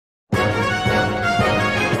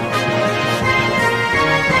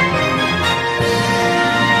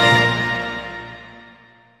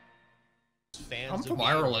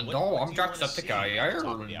Ireland. Oh, I'm Jacksepticeye.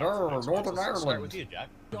 Ireland. Oh, Northern Ireland.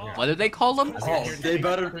 What do they call them? Oh, they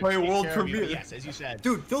better play world premiere. Yes, as you said.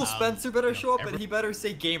 Dude, Phil Spencer better show up and he better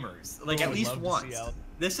say gamers. Like, at least once.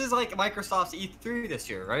 This is like Microsoft's E3 this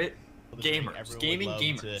year, right? Gamers. Gaming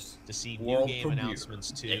gamers. To see World new game premiere.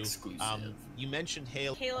 announcements too. Exclusive. You mentioned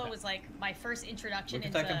Halo. Halo was like my first introduction Look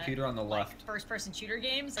at into that computer on the left. first-person shooter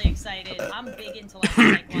games. Like excited. I'm big into like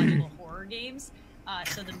psychological horror games.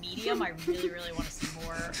 So the medium, I really want to see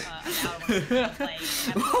more about.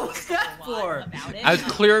 What was that for? I was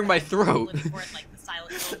clearing my throat. Looking for it, like the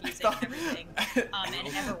silent film music and everything. And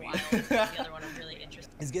Everwild is the other one I'm really interested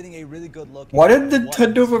in. Is getting a really good look. Why did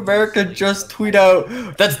Nintendo of America just tweet out,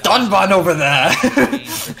 "That's Dunban over there"?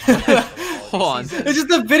 Hold on. It's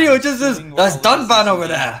just a video. It just says, "That's Dunban over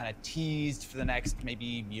there." Kind of teased for the next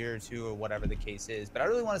maybe year or two or whatever the case is. But I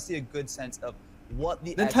really want to see a good sense of what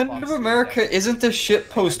the Nintendo of America isn't the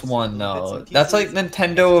shitpost one though. That's like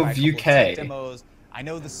Nintendo of UK. Demos. I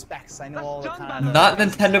know the specs. I know all the kind of Not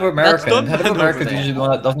Nintendo of America. That's Nintendo of Nintendo America over is usually the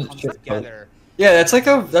one that doesn't shitpost. together. Yeah, that's like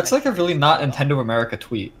a really not Nintendo of America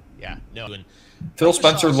tweet. Yeah, no. Phil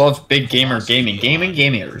Spencer loves big gamer gaming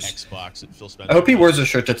gamers. Xbox. Phil Spencer I hope he wears a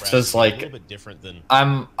shirt that says like,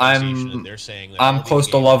 I'm close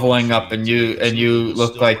to leveling up and you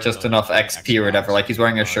look like just enough XP or whatever. Like he's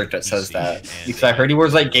wearing a shirt that says that. Because I heard he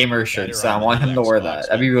wears like gamer shirts, so I want him to wear that.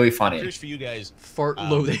 That'd be really funny. Fart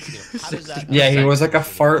loading. Yeah, he wears like a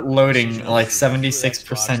fart loading like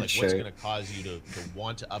 76% shirt.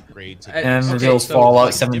 And reveals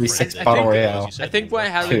Fallout 76 Battle Royale. I think when I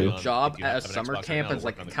had Two. a job at a summer camp as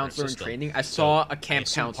like a counselor in training, I saw a camp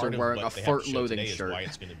counselor wearing a fart loading shirt.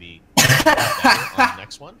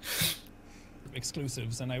 Next one.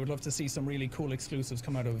 Exclusives, and I would love to see some really cool exclusives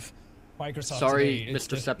come out of Microsoft. Sorry, today.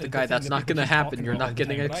 Mr. Septiceye, that's not gonna happen. You're not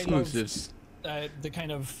getting exclusives. The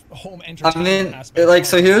kind of home I entertainment mean, aspect like, of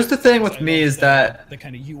so it. here's the thing with I me love is that the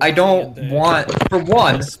kind of UI I don't and the- want, for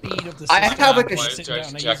one, the speed of the I system. have, like, a I sh- sit down and I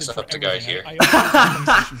use it for Jacksepticeye everything. here. I also use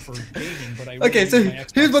PlayStation for gaming, but I Okay, really so use my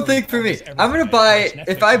here's Xbox one thing for me. almost I'm gonna everything. buy, Netflix,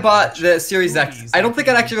 if I bought the movies, Series X, I don't think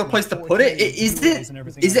I'd actually have a place to put it.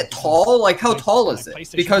 Is it tall? Like, how tall is it?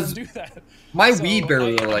 PlayStation Because doesn't do that. my So Wii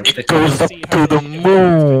barely I- like I fits. wanna see how they-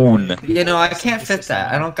 moon. You know, I can't fit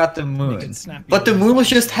that. I don't got the moon. But the moon was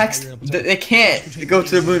just hexed. They can't go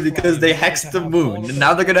to the moon because they hexed the moon, and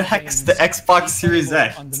now they're gonna hex the Xbox Series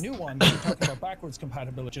X. On the new one, we're talking about backwards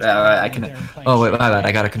compatibility. Alright, I can. Oh wait, my bad.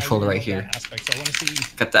 I got a controller right here.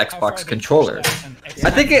 Got the Xbox controller. I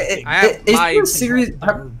think is the Series.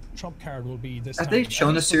 Have they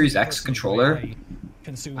shown the Series X controller?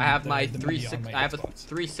 I have my 360. I have a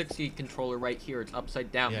 360 controller right here. It's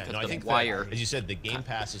upside down Yeah, because no, I the think wire. As you said, the Game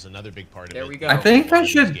Pass is another big part of it. There we go. I think I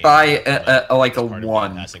should buy a like a one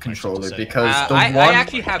controller because the I one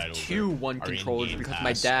actually have two one controllers because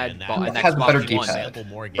my dad bought an has a better Xbox One. D-pad.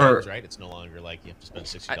 More games, Or- right? It's no longer like you have to spend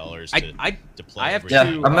 $60 I to play. I have every Yeah, two,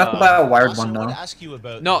 game. I'm gonna have to buy a wired one Also, I wanna now. ask you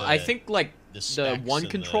about No, the- I think like the specs one and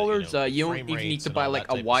the, controllers, you don't frame even need rates to and buy all like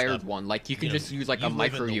that a type of wired stuff. one. Like you can You know, just use like a you live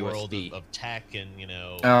micro in the world USB. of tech and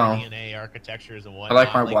Oh. DNA architectures and I whatnot.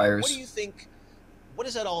 like my What wires. do you think? What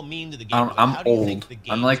does that all mean to the game? I'm How do you think old.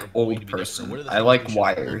 the I'm games like are going old to be different? person. What are the I things like we should look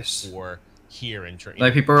wires. for here in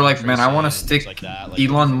Like people are like, man, I want to things stick like that. Like,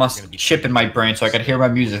 Elon we're Musk gonna be chip in my brain so I can hear my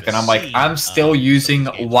music, and I'm like, I'm still using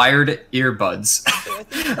wired earbuds.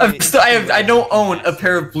 I don't own a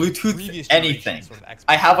pair of Bluetooth anything.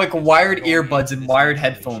 I have like wired earbuds and wired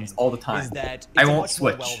headphones all the time. I won't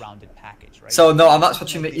switch. So no, I'm not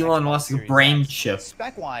switching to Elon Musk's brain chip.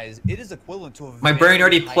 Spec-wise, it is equivalent to a My brain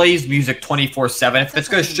already plays music 24/7. If it's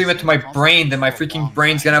gonna stream it to my brain, then my freaking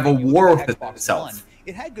brain's gonna have a war with itself.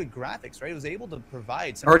 It had good graphics, right? It was able to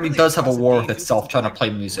provide some Already really does have a impressive war with games. itself trying to play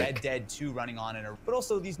Red music. Dead 2 running on it, but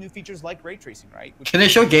also these new features like ray tracing, right? Which Can they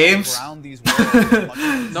show games? around these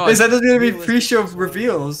worlds, No, They said there's gonna be realistic pre-show sort of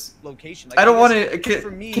reveals. location. Like, I don't want guess to. for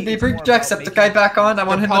me, Can they it's bring more about Jacksepticeye making- back on? I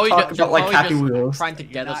want him to talk they're about like probably Happy just Wheels. trying to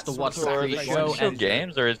get us to watch the Or are they pre-show. going to Show And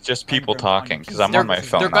games or it's just people talking? Because I'm They're- on my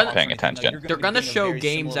phone they're not gonna- paying attention. they're gonna show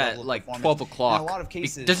games at like 12 o'clock.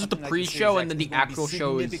 This is the pre-show, and then the actual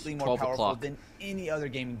show is 12 o'clock. Than any other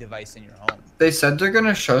gaming device in your home. They said they're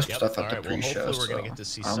gonna show Yep, stuff at the alright, well, pre-show, hopefully we're so gonna get to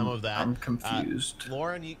see some of that. I'm confused.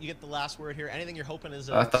 Lauren, you get the last word here. Anything you're hoping is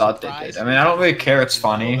a I thought they surprise? did. I mean, I don't really care. It's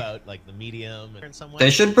funny. About, like, the medium in some way? They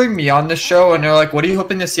should bring me on the show, and they're like, "What are you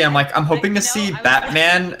hoping to see?" I'm like, "I'm hoping to see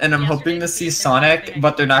Batman, and I'm hoping to see Sonic,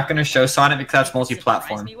 but they're not gonna show Sonic because that's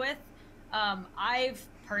multi-platform." I've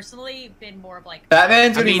personally been more of like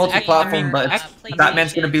Batman's gonna be I mean, multi-platform, but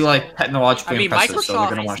Batman's gonna be like technologically I mean, impressive, so they're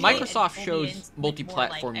gonna watch it. Microsoft shows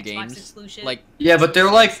multi-platform games. Like, yeah, but they're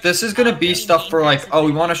like, this is gonna be stuff for like, oh,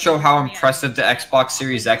 we want to show how impressive the Xbox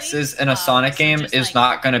Series X is, and a Sonic game is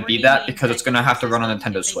not gonna be that because it's gonna have to run on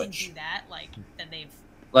Nintendo Switch.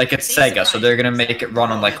 Like it's Sega, so they're gonna make it run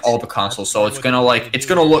on like all the consoles, so it's gonna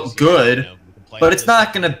look good, but it's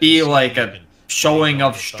not gonna be like a showing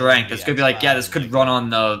of strength. It's gonna be like, yeah, this could run on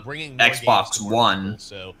the Xbox One.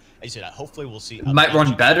 I said, hopefully we'll see. It might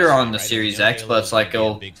run better on the Series X, but it's like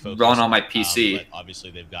it'll run on my PC.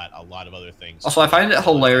 Obviously, they've got a lot of other things. Also, I find it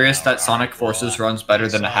hilarious that Sonic Forces runs better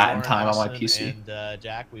than A Hat in Time on my PC. And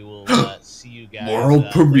Jack, we will see you guys. World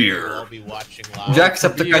premiere.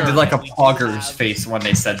 Jacksepticeye did like a Pogger's face when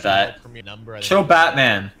they said that. Show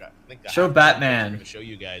Batman. Show Batman.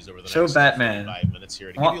 Show Batman. I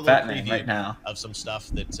want Batman right now. Of some stuff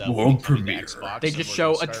that World premiere. they just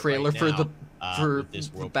show a trailer for the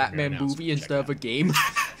Batman movie instead of a game.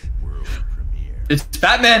 It's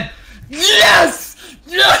Batman. Yes.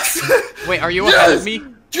 Yes. Wait, are you ahead of me?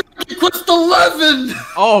 Dragon Quest 11.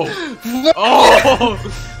 Oh.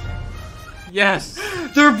 Oh. Yes.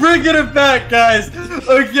 They're bringing it back, guys.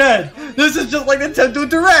 Again. This is just like Nintendo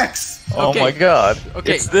Directs. Oh Okay. my god.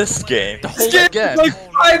 Okay. It's this game. The whole This game's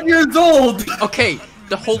like 5 years old. Okay,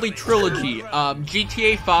 the Holy Trilogy,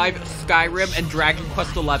 GTA 5, Skyrim, and Dragon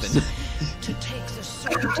Quest 11.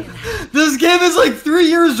 This game is like 3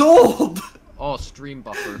 years old. Oh, stream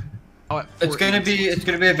buffer. Oh, It's gonna be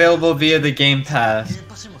available via the Game Pass.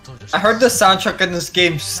 I heard the soundtrack in this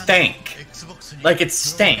game stank. Like it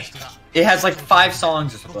stank. It has like 5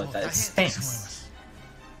 songs or something like that. It stinks.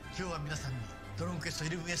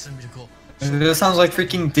 This sounds like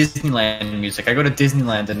freaking Disneyland music. I go to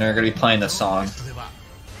Disneyland and they're gonna be playing this song.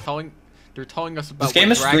 They're telling us about This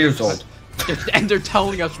game is 3 years old. And they're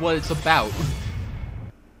telling us what it's about.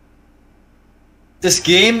 This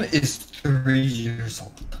game is 3 years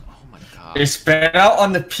old. Oh my god. It's been out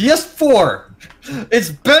on the PS4. It's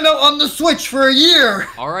been out on the Switch for a year.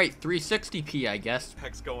 Alright, 360p, I guess.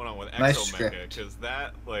 Heck's going on with Nice Exo Mecha, script. because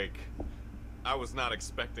that, like, I was not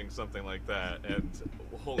expecting something like that, and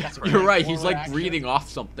holy crap. You're right, he's like reading off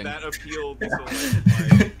something. That appealed to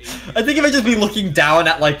like I think he might just be looking down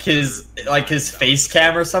at like his face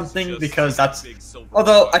cam or something, because that's.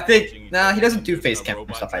 Although I think he doesn't do face cam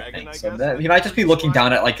stuff. I think so. He might just be looking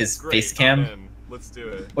down at like his face cam, Let's do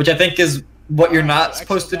it. which I think is what you're not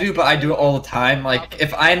supposed to do, but I do it all the time. Like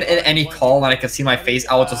if I'm in any call and I can see my face,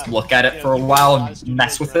 I will just look at it for a while and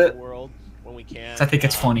mess with it. I think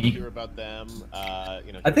it's funny.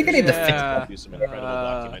 I think I need to fix that.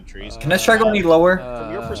 Can I try going any lower?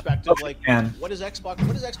 From your perspective, like, man. what does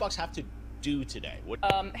Xbox have to do today?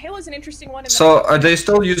 Halo's an interesting one. So are they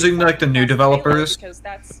still using like the new developers? Because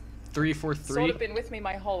that's 343. sort of been with me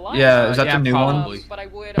my whole life. Yeah, is that Yeah, the new probably. one? But I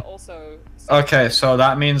would also. Okay, so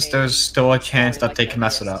that means there's still a chance that they can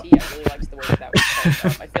mess it up. I really liked the way that was set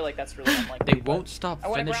up. I feel like that's really unlikely. They won't stop I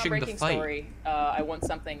want a finishing the groundbreaking fight. story. I want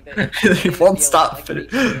something that. They won't stop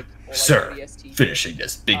finishing. Sir, finishing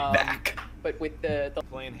this Big Mac. But with the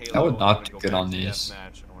Playing Halo, I would not I wanna do go good back on to these.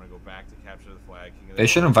 Deathmatch, I want to go back to Capture the Flag. King of the They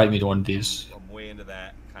should Hill. invite me to one of these. I'm way into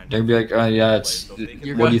that kind They'd be like, yeah, it's. So if they can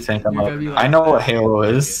You're What do you gonna- think? I'm you're gonna like, be like- I know what Halo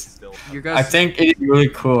is. You I guys. think it'd be really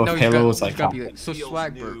cool No, if you Halo got- was like. you gotta be like, so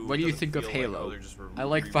Swagbert, what do you think of Halo? I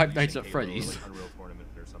like Five Nights at Freddy's.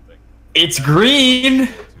 It's green.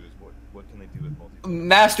 What can they do with multiplayer?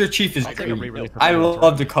 Master Chief is green. I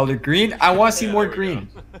love the color green. I want to see more green.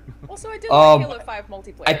 Also, I did like Halo 5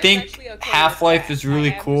 multiplayer. I It's think actually okay with Half-Life that. is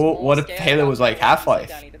really I am cool. small What if scale Halo was about like the Half-Life?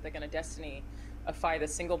 Destiny that they're gonna Destiny-ify the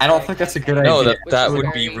single I don't player think that's a campaign, good No, idea. which that is would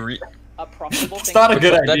very be a profitable It's thing not to a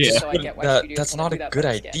good do, idea. so I get why studios That's wanna not do a that good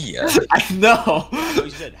on scale. idea. I know. So you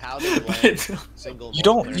said how they blend single You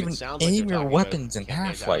don't multiplayer. even It sounds like aim they're your talking about weapons in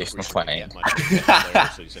campaigns Half-Life, that don't really McLean. get much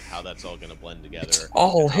multiplayer, so you said how that's all going to blend together. It's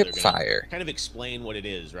all how they're gonna hipfire. Kind of explain what it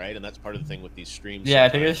is, right? And that's part of the thing with these streams. Yeah, I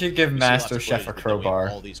think they sometimes. should give We see lots Master of Chef a footage, but then we have crowbar.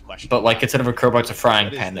 all these questions But like about instead of a crowbar, it's a frying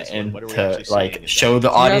what is pan, this one? and What are we to actually seeing like in show the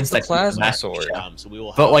Destiny? He has audience the that he's plasma Master sword. Chef. So we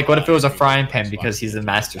will But have like, what if it was a Xbox frying pan because Xbox he's a Xbox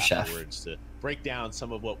Master Chef? afterwards to break down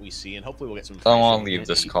some of what we see, and hopefully we'll get some. I wanna information leave from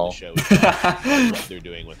this the call. show about what they're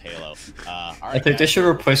doing with Halo. I think they should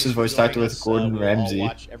replace his voice actor with Gordon We'll all Ramsay.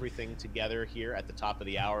 watch everything together here at the top of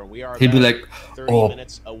the hour. We are He'd be about like, 30 "Oh,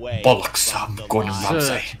 minutes away bollocks, from I'm the Gordon live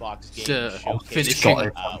Ramsay. Xbox game Sir, showcase. Got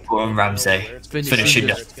it, Gordon Ramsay. Finishing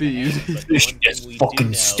the food. Finishing this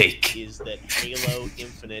fucking steak." Is that Halo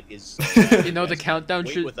Infinite is You know the countdown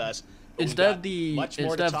wait should. with us.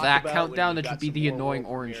 instead of that countdown, it should be the annoying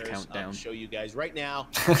orange countdown. Show you guys right now.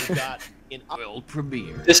 We've got an world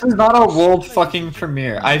premiere. This is not a world fucking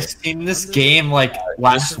premiere. I've seen this game like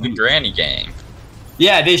This is the granny game.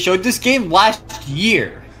 Yeah, they showed this game last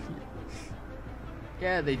year.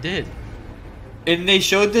 Yeah, they did. And they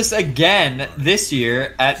showed this again this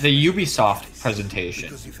year at the Ubisoft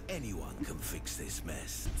presentation.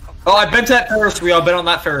 Oh, I've been to that Ferris wheel. I've been on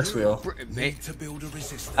that Ferris wheel.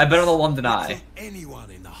 I've been on the London Eye.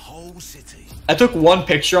 I took one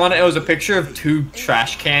picture on it. It was a picture of 2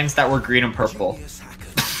 trash cans that were green and purple.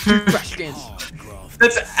 Trash cans.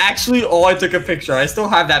 That's actually all I took a picture. I still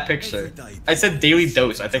have that picture. I said daily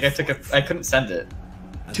dose. I think I couldn't send it.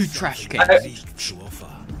 2 trash cans.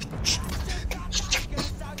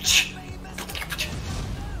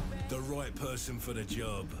 The right person for the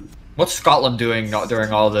job. What's Scotland doing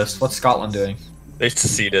during all this? What's Scotland doing? They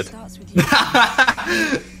seceded.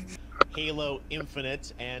 Halo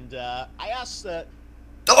Infinite, and I asked.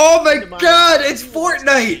 Oh my God! It's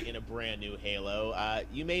Fortnite in a brand new Halo.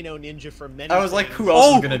 You may know Ninja from many. I was like, who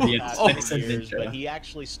else is gonna be in this? Years, but he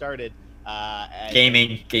actually started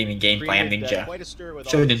gaming plan Ninja. Quite a stir with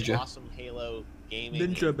Show all Ninja. Awesome Halo gaming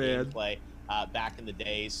Ninja man. gameplay back in the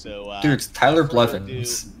day. So Dude, it's Tyler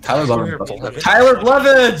Blevins. Tyler Blevins. Tyler Tyler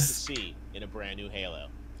Blevins. See in a brand new Halo.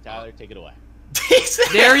 Tyler, take it away.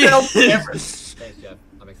 There you go. Thanks, Jeff.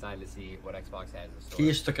 I'm excited to see what Xbox has in store. He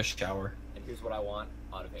just took a shower. And here's what I want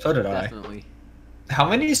out of Halo. So did I. Definitely. How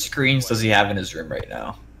many screens does he have in his room right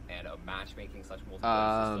now? And a matchmaking such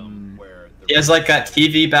multiplayer system where He has like a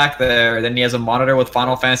TV back there, then he has a monitor with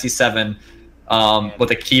Final Fantasy VII,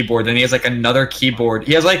 with a keyboard. Then he has like another keyboard.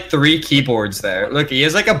 He has like 3 keyboards there. Look, he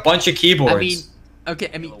has like a bunch of keyboards.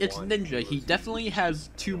 I mean, it's Ninja. He definitely has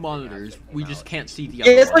 2 monitors. We just can't see the Yeah,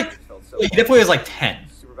 other it's one. like he definitely has like 10.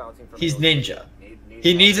 He's Ninja.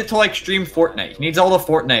 He needs it to like stream Fortnite. He needs all the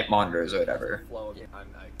Fortnite monitors or whatever.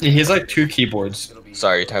 Yeah, he has like 2 keyboards.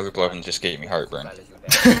 Sorry, Tyler Blevins just gave me heartburn.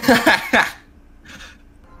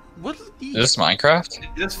 What is Is this Minecraft? Is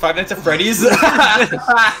this 5 Nights at Freddy's?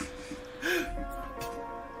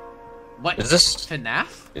 What? Is this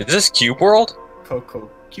FNAF? Is this Cube World? Cocoa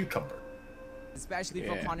Cucumber. Especially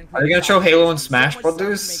Yeah. Are they gonna show Halo and Smash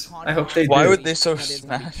Brothers? I hope they do. Why would they show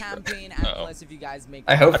Smash Brothers? No.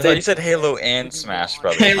 I hope I they. thought you said Halo and Smash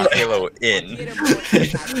Brothers, not Halo in.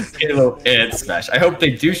 Halo and Smash. I hope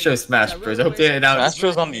they do show Smash Bros. I hope they announce. Smash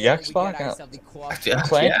Bros on the Xbox.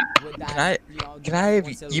 Yeah. Can I have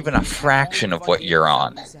even a fraction of what you're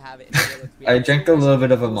on? I drank a little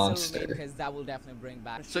bit of a Monster.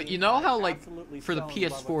 So you know how like for the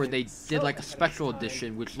PS4 they did like a special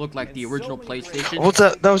edition which looked like the original PlayStation? What's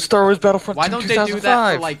that? That was Star Wars Battlefront. Why 2 don't they do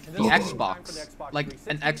that 2005. for like the Xbox? Like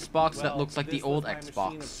an Xbox that looks like the old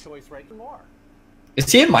Xbox.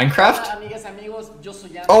 Is he in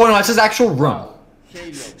Minecraft? Oh no, that's his actual room.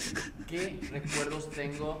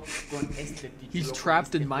 He's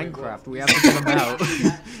trapped in Minecraft. We have to get him out.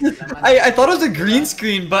 I thought it was a green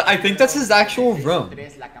screen, but I think that's his actual room.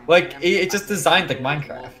 Like it's just designed like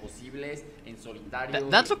Minecraft.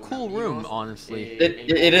 That's a cool room, honestly.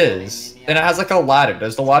 It is, and it has like a ladder.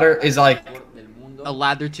 Does the ladder is like a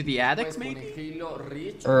ladder to the attic, maybe?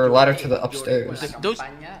 Or a ladder to the upstairs?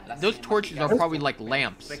 Those torches are probably like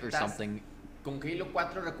lamps or something.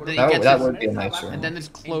 That would be a nice room. And then his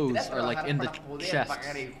clothes are like in the chest.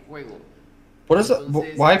 What is it?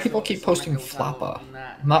 Why do people keep posting Flappa?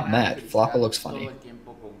 I'm not mad. Flappa looks funny.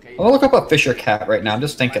 I'm gonna look up a Fisher cat right now. I'm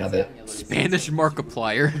just thinking of it. Spanish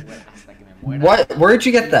Markiplier. What? Where'd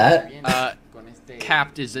you get that?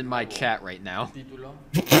 Capped is in my chat right now.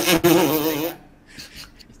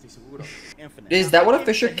 Is that what a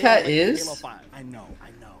Fisher cat is? I know.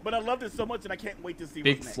 But I loved it so much and I can't wait to see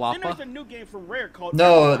Big what's Floppa? next. Then there's a new game from Rare called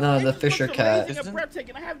No, the Fisher cat.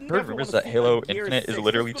 Heard rumors that Halo Infinite is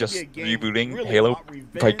literally just rebooting Halo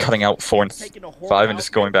by cutting out 4 and 5 and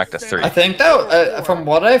just going back to 3. I think that, from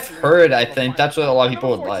what I've heard, I think that's what a lot of people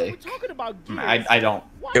would like. I don't.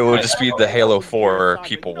 It will just be the Halo 4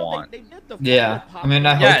 people want. Yeah, I mean,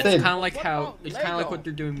 I Yeah, hope it's they. kind of like how what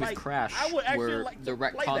they're doing with Crash, where they're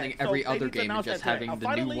retconning every other game and just having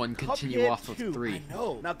the new one continue off of 3.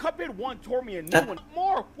 Now Cuphead 1 tore me a new one.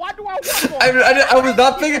 More? Why do I want more? I was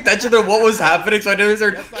not paying attention to what was happening, so I never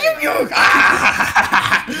heard.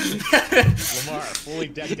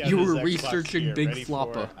 You were researching Big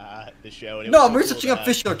Floppa. No, I'm researching a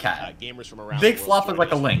Fisher cat. Big Floppa is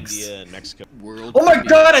like a lynx. World Oh my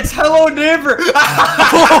God, it's Hello Neighbor!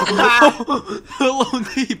 Hello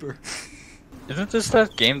Neighbor. Isn't this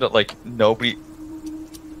that game that like nobody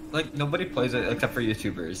Like nobody plays it except for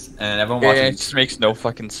YouTubers, and everyone Yeah, watches. it just makes no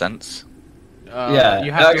fucking sense. Yeah.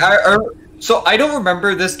 You have so I don't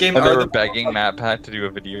remember this game. They were begging MatPat to do a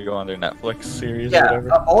video on their Netflix series. Yeah. Or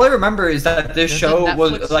whatever. All I remember is that this show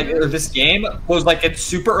was Netflix like, series? or this game was like in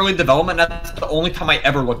super early development. That's the only time I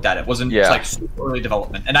ever looked at it. Was in like super early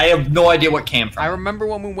development, and I have no idea what came from. I remember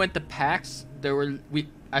when we went to PAX,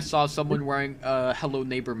 I saw someone wearing a Hello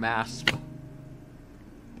Neighbor mask.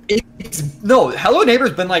 No, Hello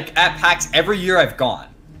Neighbor's been like at PAX every year I've gone.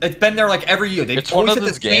 It's been there like every year. It's one of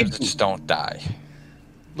those games that just don't die.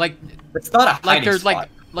 Like it's not a like there's spot.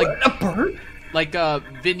 like a bird. Like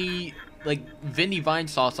Vinny Vine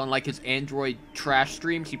Sauce on like his Android trash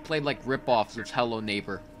streams. He played like rip-offs of Hello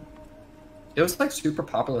Neighbor. It was like super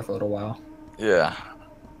popular for a little while. Yeah.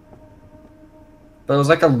 But it was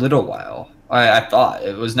like a little while. I thought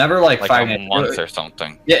it was never like 5 a month or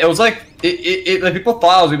something. Yeah, it was like like people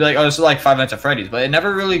thought it was gonna be like, oh, this is like Five Nights at Freddy's, but it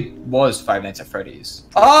never really was Five Nights at Freddy's.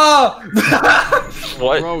 Oh!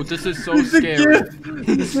 What? Bro, this is so scary.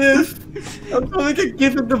 I'm like a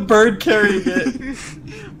gift of the bird carrying it.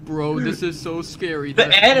 Bro, this is so scary.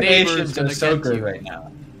 The animations are so good right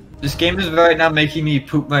now. This game is right now making me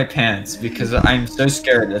poop my pants because I'm so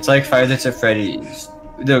scared. It's like Five Nights at Freddy's.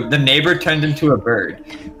 The neighbor turned into a bird.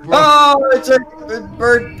 Bro. Oh, it's a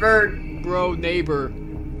bird. Bro, neighbor.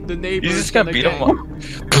 The neighbor. You just gotta beat him up.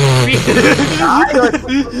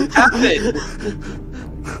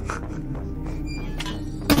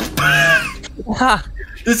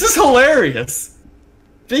 This is hilarious.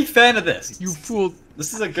 Big fan of this. You fooled.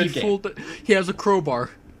 This is a good game. He has a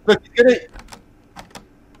crowbar. Look, you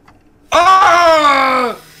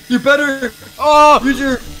better use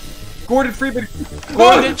your Gordon Freeman.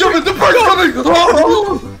 Jump in the bird coming!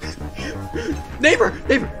 Neighbor!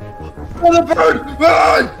 Oh, the bird!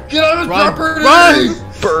 Run! Get out of the property! Run!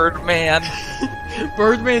 Birdman!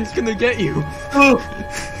 Birdman's gonna get you.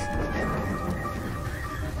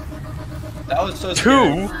 That was so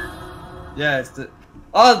scary. Yeah, it's the...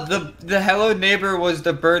 Oh, the Hello Neighbor was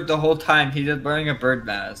the bird the whole time. He was wearing a bird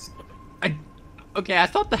mask. Okay, I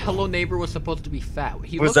thought the Hello Neighbor was supposed to be fat.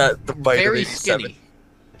 He was looked that the very skinny.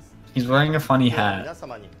 He's wearing a funny hat.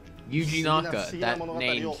 Yuji Naka, that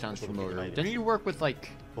name sounds familiar. Didn't you work with like...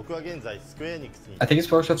 I think he's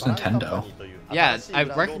works with Nintendo. Yeah, I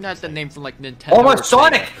recognize the name from like Nintendo. Oh my,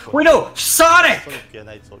 Sonic! We know! Sonic!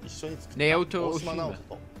 Naoto Oshima.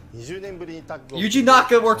 Yuji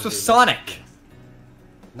Naka works with Sonic.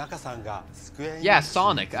 Yeah,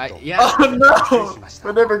 Sonic. Yeah. Oh no!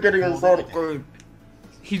 We're never getting a Sonic bird.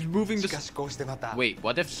 He's moving the... Wait,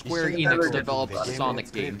 what if Square Enix develops a Sonic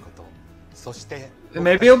game?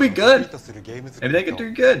 Maybe it'll be good. Maybe they could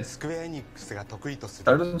do good.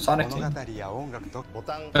 Better than Sonic Team. I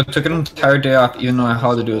took an entire day off even though I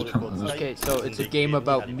had to do it. Okay, so it's a game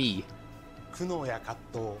about me.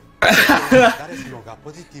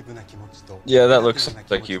 Yeah, that looks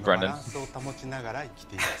like you, Brendan.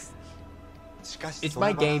 It's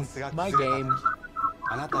my game. My game.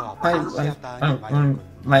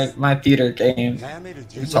 My theater game.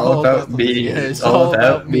 It's all about me. It's all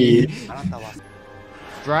about me.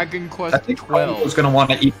 Dragon Quest I think Tombo's gonna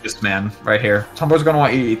want to eat this man right here. Tombo's gonna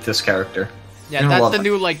want to eat this character. Yeah, that's the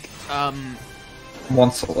new like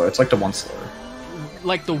Onceler. It's like the Onceler.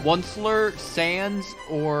 Like the Onceler, Sans,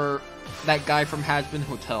 or that guy from Hazbin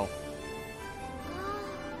Hotel.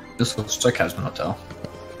 This looks like Hazbin Hotel.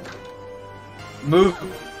 Move.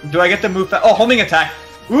 Do I get to move fast? Oh, homing attack.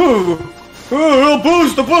 Ooh. Ooh,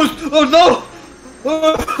 boost, the boost. Oh no.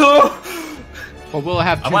 Well, we'll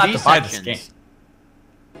have 2D I'm gonna have to buy this sections. game.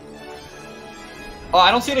 Oh, I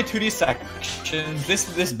don't see any 2D sections.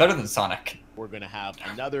 This is better than Sonic. We're gonna have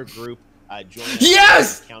another group join us.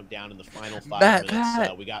 Yes! Countdown in the final 5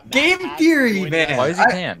 minutes. We got Game Theory, man. Why is he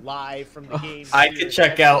tan? Live from the game. I could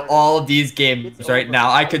check out all of these games right now.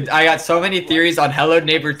 I got so many theories on Hello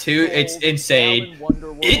Neighbor 2. It's insane.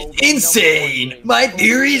 It's insane. My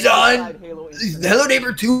theories on Hello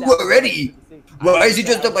Neighbor 2 already. Why is he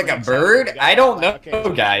dressed up like a bird? I don't know,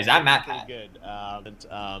 guys. I'm not good.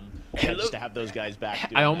 Just to have those guys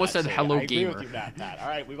back. I almost said Hello I agree Gamer. with you, Matt. All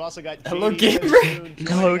right, we've also got Hello JD Gamer.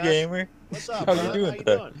 Hello, gamer. What's up? How you doing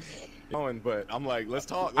today? But I'm like, let's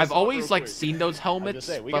talk. I've always like seen those helmets,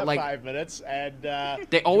 We but got like 5 minutes, and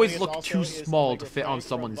they always joining us look also too is the small Laker to fit Frank on from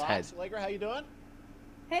someone's Vox. head. Laker, how you doing?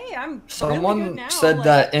 Hey, I'm Someone really good now. said Like,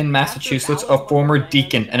 that in after Massachusetts, a Dallas former won,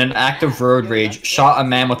 deacon in an act of road rage shot a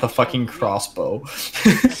man with a fucking crossbow.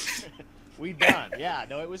 We done. Yeah,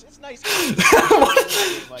 no, it's nice.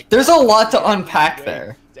 There's a lot to unpack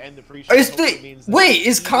there.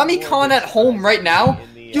 Is Comic-Con at home right now?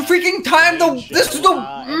 You freaking time the. This is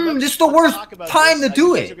the worst time to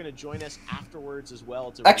do it.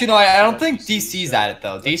 Actually, no, I don't think DC's at it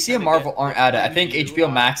though. DC and Marvel aren't at it. I think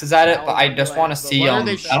HBO Max is at it, but I just want to see. I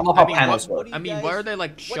don't know how panels work. I mean, what are they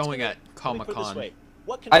like showing at Comic-Con?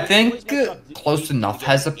 I think Close Enough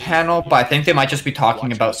has a panel, but I think they might just be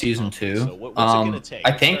talking about season 2.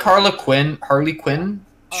 I think Harley Quinn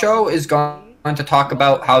show is going to talk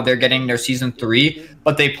about how they're getting their season 3,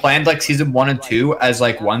 but they planned like season 1 and 2 as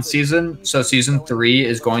like one season, so season 3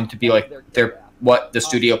 is going to be like what the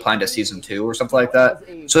studio planned as season 2 or something like that.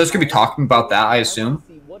 So this could be talking about that, I assume.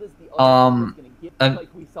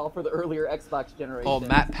 Like we saw for the earlier Xbox generation. Oh,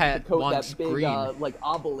 Matt Pat wants that big, green. like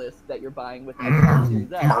obelisk that you're buying with Xbox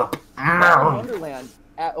Series X. Balan Wonderland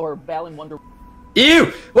or Balan Wonder.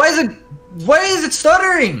 Ew! Why is it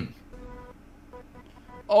stuttering?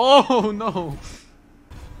 Oh no!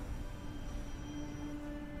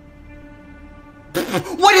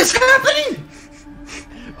 What is happening?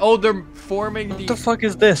 Oh, they're forming the. What the fuck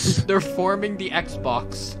is this? They're forming the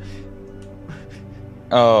Xbox.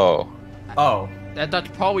 Oh. Oh. That's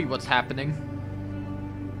probably what's happening.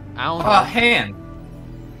 I don't know. Hand.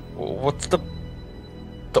 What's the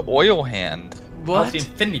oil hand? What? Oh, the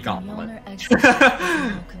Infinity Gauntlet.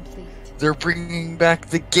 They're bringing back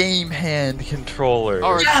the game hand controller.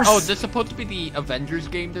 Oh, Yes! oh, is this supposed to be the Avengers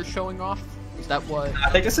game they're showing off? Is that what? I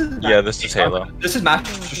think this is. Yeah, this is Halo. This is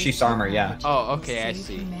Master Chief's armor. Yeah. Oh, okay, I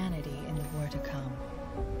see.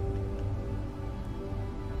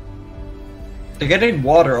 They're getting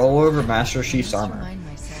water all over Master Chief's armor.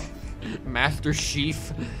 Master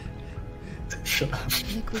Chief. Shut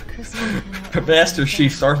up. Master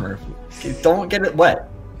Chief's armor. Don't get it wet.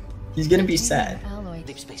 He's gonna be sad.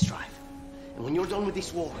 Deep space drive. And when you're done with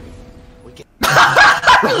this war, we can.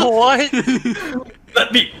 What?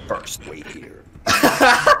 Let me first. Wait here.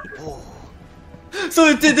 So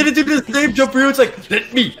it did it do the same jump here? It's like,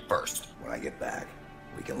 let me first. When I get back,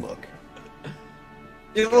 we can look.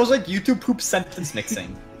 It was like YouTube poop sentence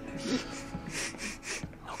mixing.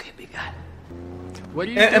 Okay, big guy. What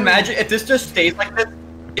do you imagine if this just stays like this?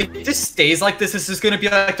 If this stays like this is gonna be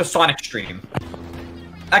like the Sonic stream.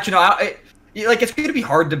 Actually, no, like it's gonna be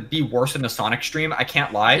hard to be worse than the Sonic stream. I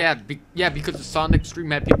can't lie. Yeah, because the Sonic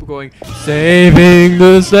stream had people going, saving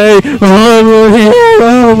the same.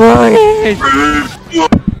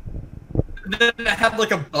 Then it had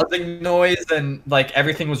like a buzzing noise and like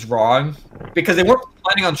everything was wrong because they weren't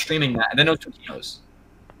planning on streaming that. And then it was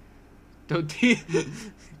Totinos.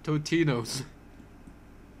 Totinos.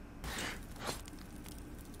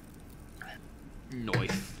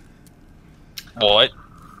 Knife. What?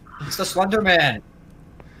 It's the Slender Man.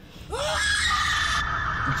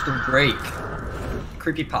 Mr. Drake.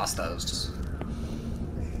 Creepypastas.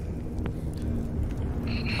 What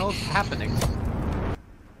the hell's happening?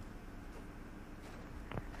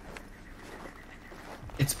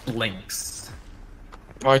 It's Blinks.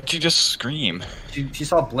 Why'd you just scream? She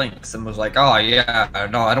saw Blinks and was like, oh yeah,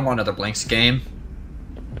 no, I don't want another Blinks game.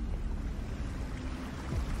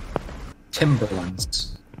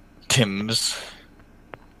 Timberlands. Tim's.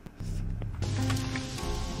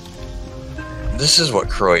 This is what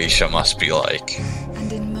Croatia must be like.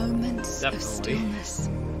 And in moments Definitely. of stillness.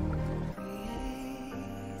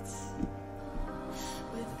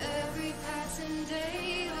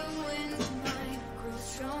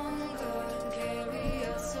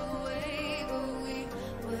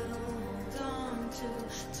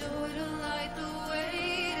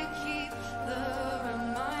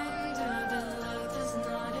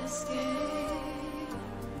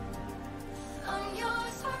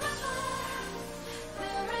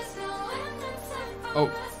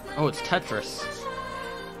 Oh, it's Tetris.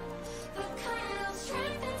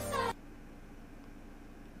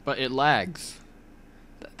 But it lags.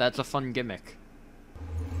 That's a fun gimmick.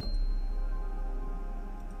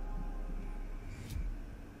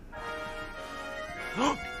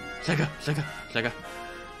 Sega.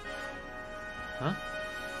 Huh?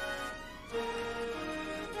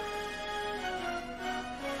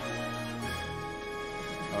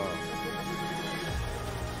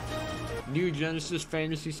 New Genesis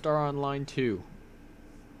Phantasy Star Online 2.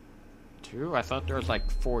 2? I thought there was like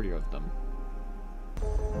 40 of them.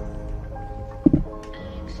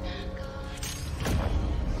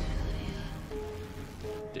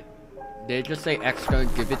 Did they just say X gonna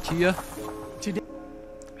give it to you? Today.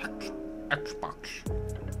 Xbox.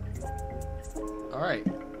 Alright.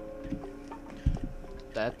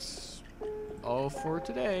 That's all for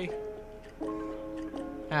today.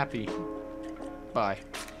 Happy. Bye.